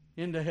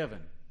into heaven,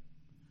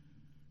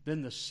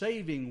 then the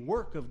saving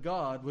work of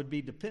God would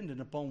be dependent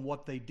upon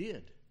what they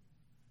did.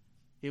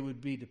 It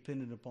would be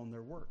dependent upon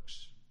their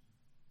works.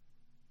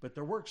 But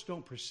their works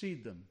don't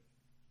precede them.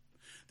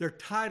 Their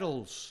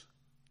titles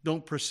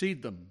don't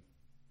precede them.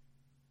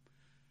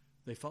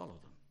 They follow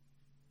them.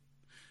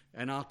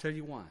 And I'll tell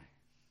you why.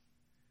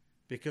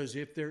 Because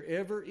if there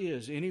ever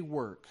is any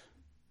work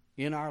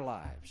in our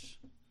lives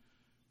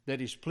that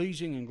is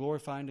pleasing and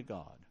glorifying to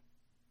God,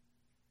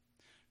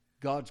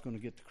 God's going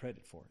to get the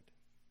credit for it.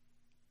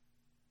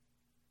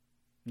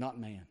 Not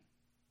man.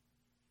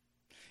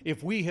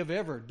 If we have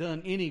ever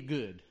done any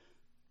good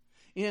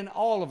in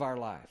all of our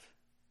life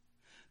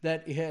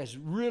that has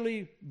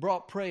really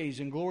brought praise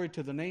and glory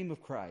to the name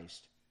of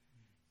Christ,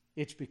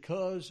 it's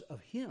because of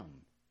Him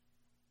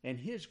and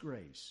His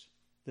grace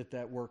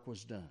that work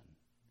was done.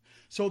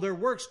 So their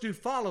works do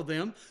follow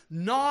them,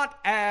 not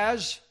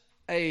as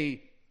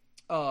a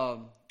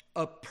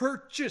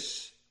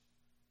purchase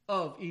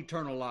of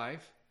eternal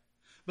life,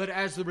 but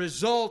as the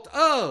result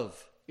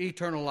of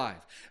eternal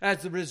life,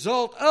 as the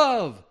result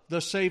of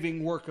the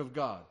saving work of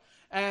God,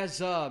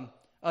 as a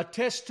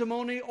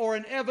testimony or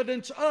an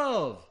evidence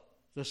of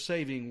the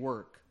saving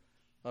work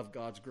of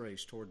God's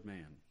grace toward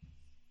man.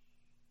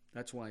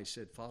 That's why He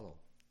said follow.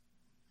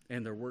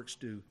 And their works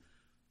do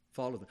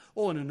follow them.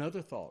 Oh, and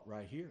another thought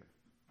right here.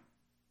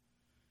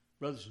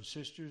 Brothers and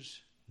sisters,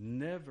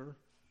 never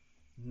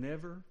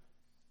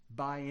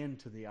buy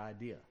into the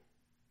idea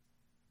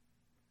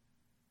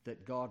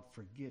that God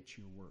forgets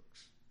your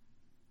works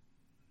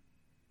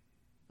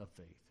of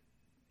faith.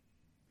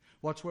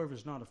 Whatsoever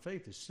is not of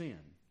faith is sin.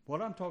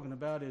 What I'm talking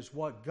about is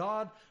what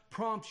God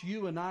prompts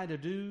you and I to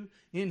do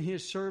in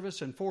His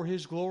service and for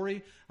His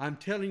glory. I'm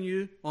telling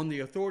you, on the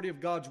authority of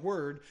God's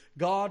Word,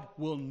 God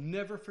will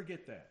never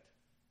forget that.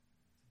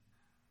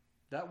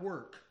 That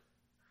work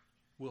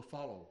will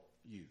follow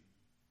you.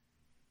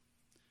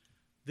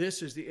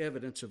 This is the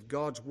evidence of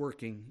God's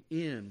working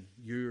in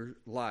your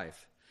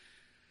life.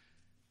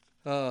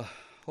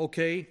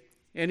 Okay,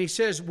 and He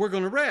says we're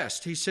going to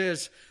rest. He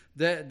says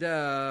that,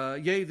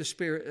 yea, the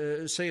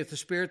Spirit, saith the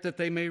Spirit, that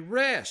they may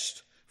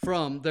rest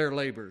from their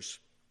labors.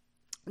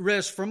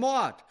 Rest from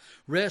what?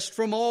 Rest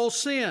from all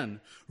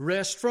sin.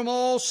 Rest from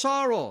all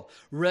sorrow.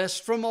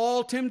 Rest from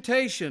all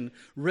temptation.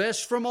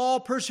 Rest from all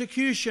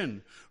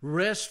persecution.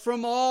 Rest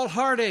from all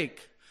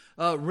heartache.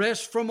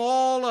 Rest from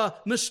all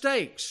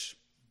mistakes.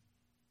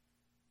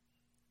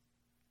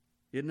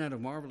 Isn't that a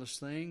marvelous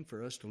thing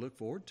for us to look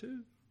forward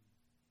to?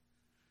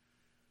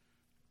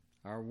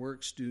 Our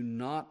works do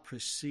not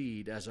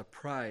proceed as a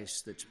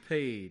price that's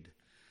paid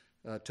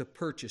to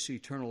purchase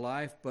eternal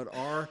life, but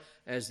are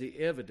as the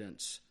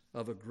evidence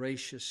of a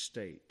gracious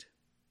state.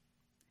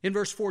 In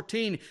verse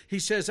 14, he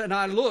says, And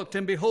I looked,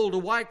 and behold, a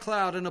white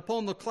cloud, and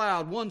upon the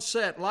cloud one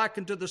sat, like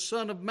unto the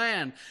Son of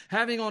Man,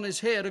 having on his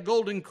head a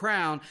golden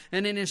crown,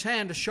 and in his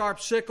hand a sharp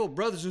sickle.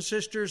 Brothers and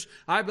sisters,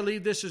 I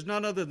believe this is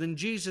none other than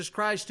Jesus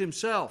Christ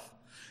Himself.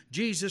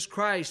 Jesus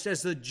Christ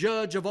as the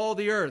judge of all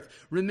the earth.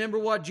 Remember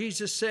what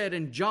Jesus said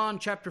in John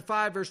chapter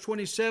 5, verse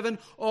 27,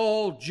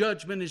 all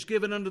judgment is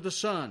given unto the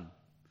Son.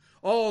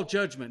 All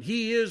judgment.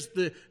 He is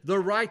the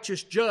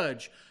righteous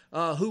judge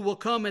who will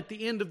come at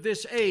the end of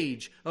this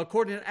age,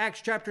 according to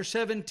Acts chapter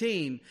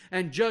 17,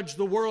 and judge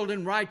the world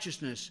in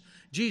righteousness.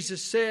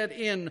 Jesus said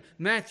in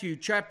Matthew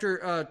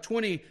chapter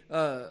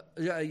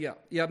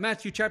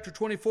Matthew chapter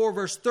 24,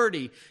 verse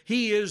 30,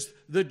 He is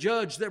the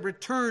judge that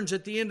returns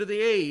at the end of the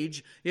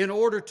age in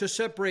order to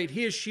separate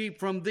His sheep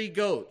from the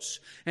goats.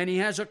 And He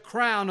has a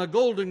crown, a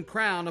golden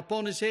crown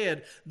upon His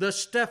head, the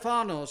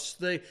Stephanos,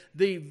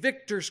 the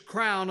victor's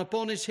crown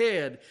upon His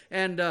head.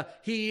 And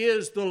He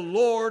is the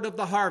Lord of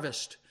the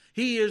harvest.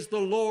 He is the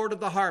Lord of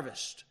the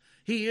harvest.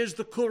 He is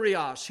the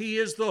Kurios. He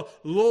is the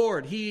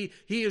Lord. He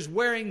is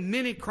wearing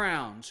many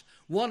crowns.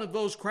 One of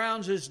those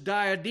crowns is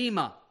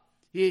diadema.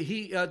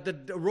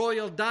 The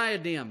royal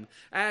diadem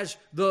as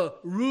the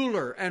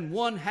ruler and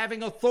one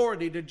having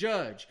authority to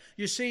judge.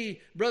 You see,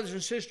 brothers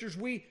and sisters,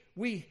 we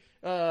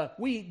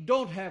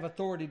don't have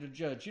authority to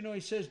judge. You know, he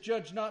says,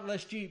 judge not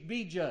lest ye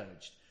be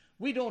judged.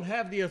 We don't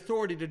have the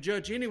authority to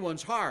judge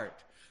anyone's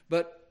heart,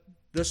 but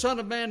the Son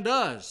of Man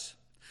does.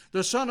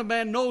 The Son of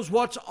Man knows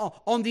what's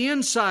on the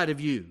inside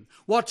of you,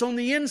 what's on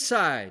the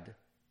inside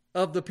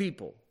of the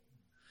people.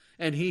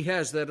 And he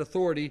has that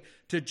authority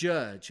to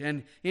judge.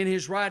 And in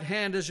his right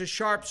hand is a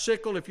sharp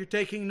sickle. If you're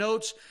taking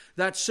notes,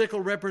 that sickle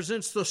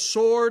represents the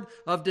sword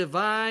of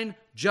divine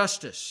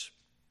justice.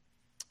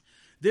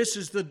 This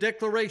is the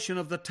declaration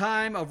of the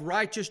time of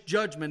righteous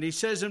judgment. He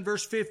says in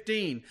verse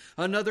 15,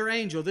 another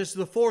angel, this is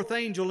the fourth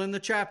angel in the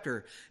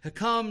chapter,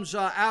 comes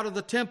out of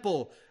the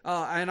temple,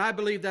 and I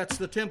believe that's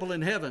the temple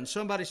in heaven.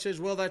 Somebody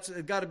says, well, that's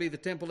got to be the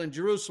temple in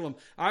Jerusalem.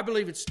 I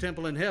believe it's the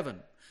temple in heaven.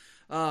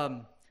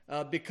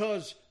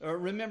 Because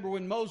remember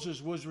when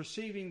Moses was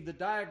receiving the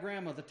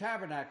diagram of the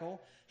tabernacle,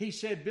 he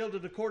said, build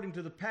it according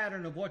to the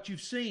pattern of what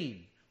you've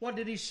seen. What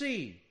did he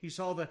see? He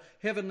saw the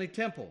heavenly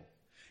temple.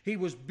 He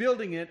was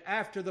building it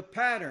after the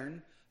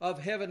pattern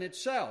of heaven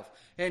itself.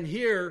 And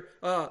here,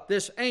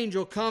 this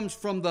angel comes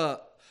from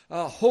the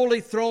holy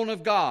throne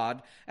of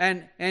God,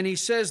 and he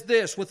says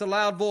this with a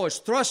loud voice,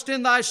 thrust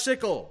in thy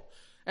sickle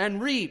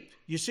and reap.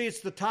 You see,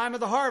 it's the time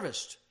of the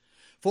harvest.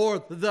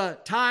 For the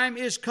time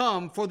is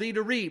come for thee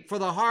to reap, for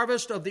the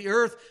harvest of the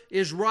earth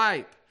is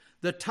ripe.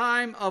 The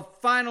time of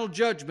final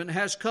judgment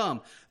has come.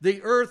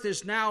 The earth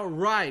is now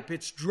ripe.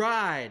 It's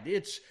dried.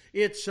 It's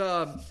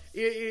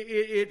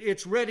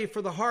ready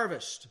for the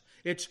harvest.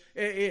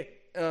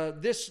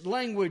 This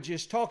language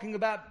is talking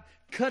about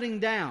cutting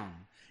down.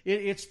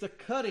 It's the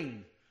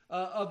cutting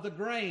of the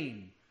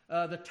grain.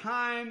 The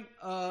time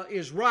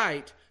is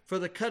right for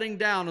the cutting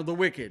down of the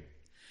wicked.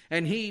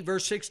 And he,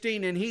 verse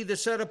 16, and he that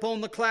sat upon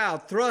the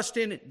cloud thrust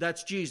in,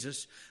 that's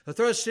Jesus,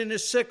 thrust in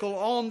his sickle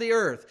on the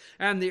earth,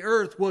 and the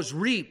earth was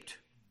reaped.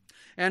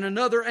 And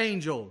another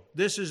angel,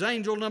 this is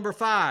angel number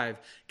 5,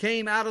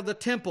 came out of the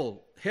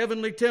temple,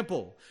 heavenly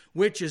temple,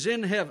 which is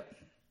in heaven.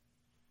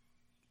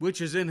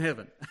 Which is in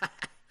heaven.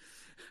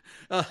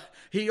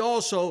 He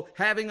also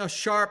having a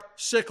sharp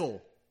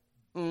sickle.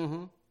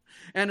 And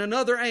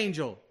another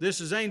angel,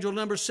 this is angel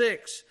number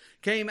 6,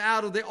 came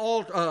out of the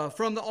altar,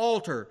 from the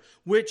altar,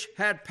 which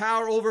had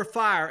power over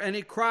fire. And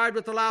he cried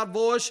with a loud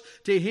voice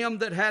to him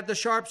that had the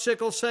sharp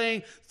sickle,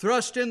 saying,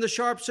 thrust in the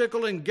sharp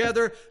sickle and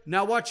gather.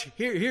 Now watch,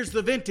 here's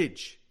the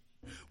vintage.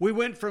 We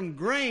went from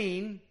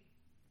grain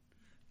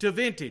to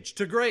vintage,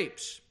 to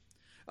grapes.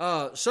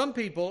 Some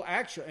people,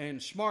 actually,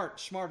 and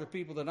smarter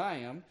people than I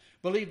am,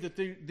 believe that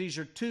these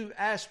are two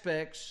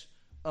aspects,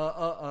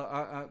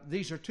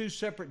 these are two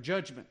separate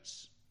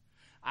judgments.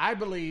 I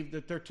believe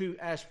that they're two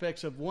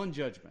aspects of one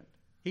judgment.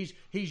 He's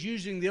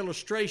using the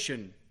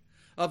illustration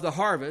of the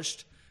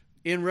harvest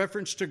in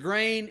reference to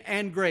grain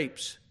and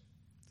grapes.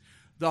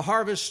 The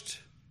harvest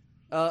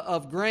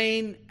of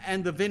grain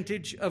and the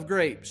vintage of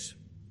grapes.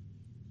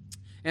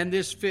 And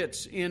this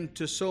fits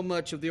into so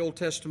much of the Old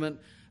Testament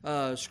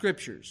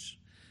scriptures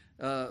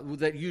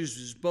that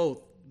uses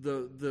both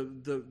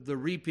the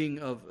reaping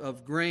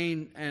of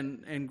grain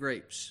and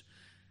grapes.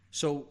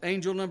 So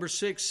angel number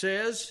 6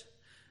 says,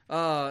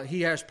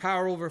 he has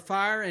power over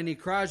fire, and he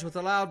cries with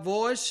a loud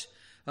voice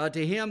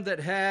to him that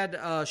had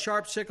a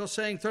sharp sickle,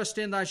 saying, thrust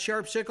in thy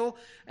sharp sickle,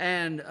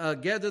 and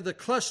gather the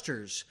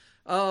clusters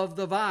of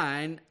the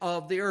vine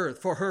of the earth,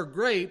 for her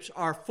grapes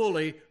are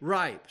fully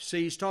ripe.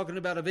 See, he's talking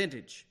about a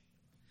vintage.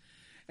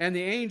 And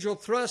the angel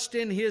thrust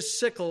in his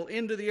sickle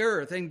into the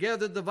earth, and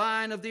gathered the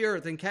vine of the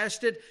earth, and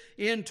cast it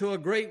into a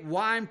great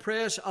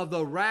winepress of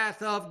the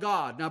wrath of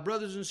God. Now,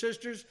 brothers and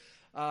sisters,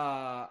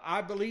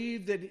 I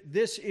believe that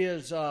this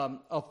is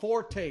a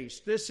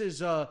foretaste. This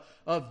is a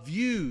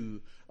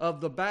view of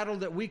the battle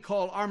that we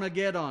call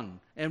Armageddon.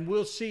 And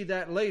we'll see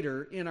that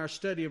later in our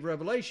study of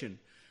Revelation.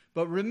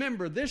 But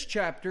remember, this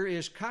chapter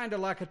is kind of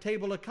like a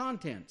table of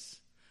contents.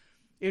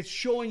 It's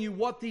showing you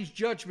what these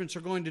judgments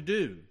are going to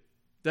do,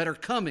 that are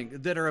coming,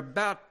 that are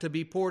about to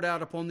be poured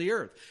out upon the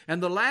earth.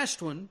 And the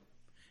last one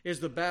is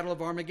the battle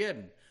of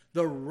Armageddon.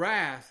 The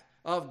wrath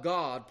of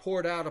God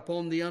poured out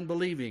upon the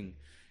unbelieving.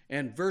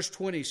 And verse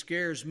 20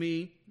 scares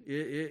me.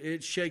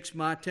 It shakes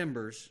my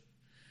timbers.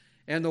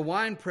 And the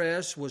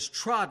winepress was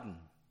trodden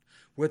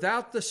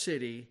without the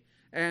city,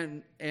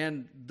 and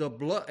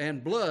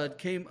blood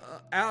came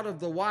out of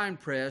the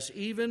winepress,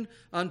 even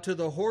unto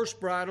the horse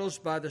bridles,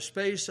 by the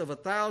space of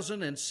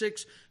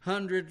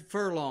 1,600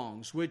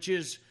 furlongs, which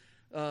is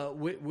a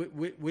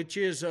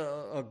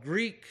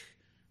Greek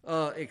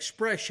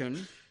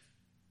expression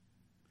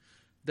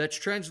that's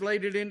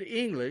translated into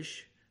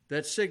English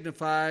that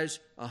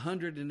signifies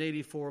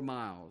 184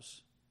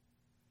 miles.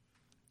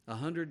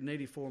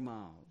 184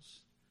 miles.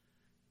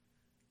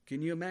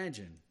 Can you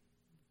imagine?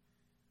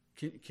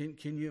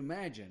 Can you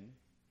imagine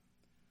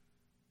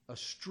a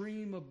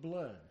stream of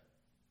blood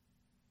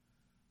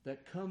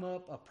that come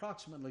up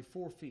approximately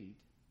 4 feet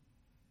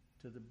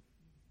to the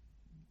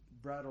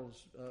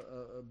bridle's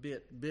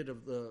bit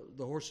of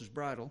the horse's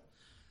bridle.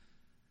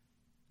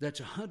 That's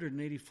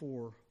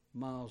 184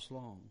 miles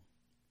long.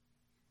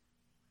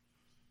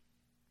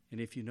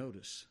 And if you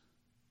notice,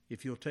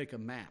 if you'll take a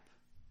map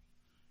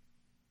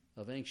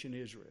of ancient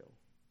Israel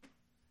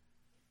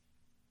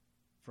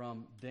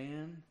from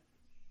Dan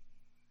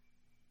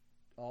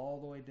all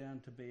the way down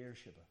to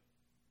Beersheba.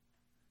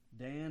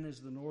 Dan is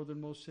the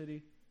northernmost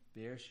city.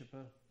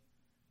 Beersheba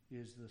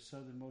is the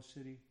southernmost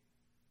city.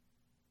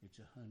 It's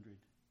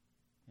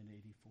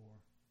 184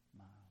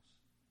 miles.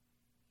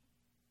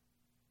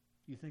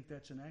 You think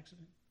that's an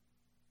accident?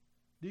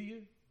 Do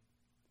you?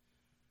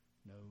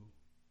 No.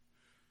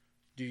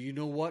 Do you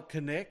know what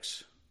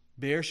connects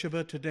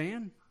Beersheba to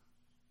Dan?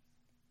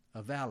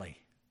 A valley.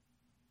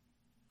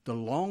 The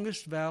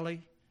longest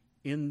valley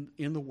in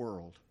the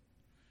world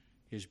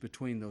is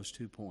between those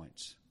 2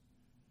 points.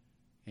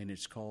 And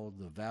it's called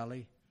the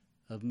Valley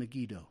of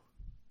Megiddo.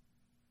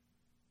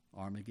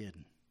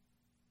 Armageddon.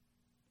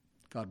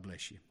 God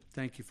bless you.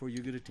 Thank you for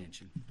your good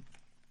attention.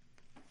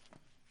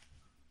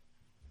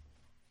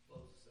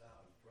 Close us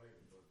out and pray,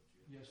 Brother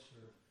Jim. Yes,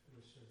 sir.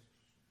 Yes, sir.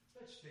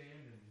 Let's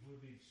stand and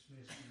we'll be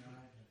dismissed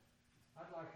tonight. I'd like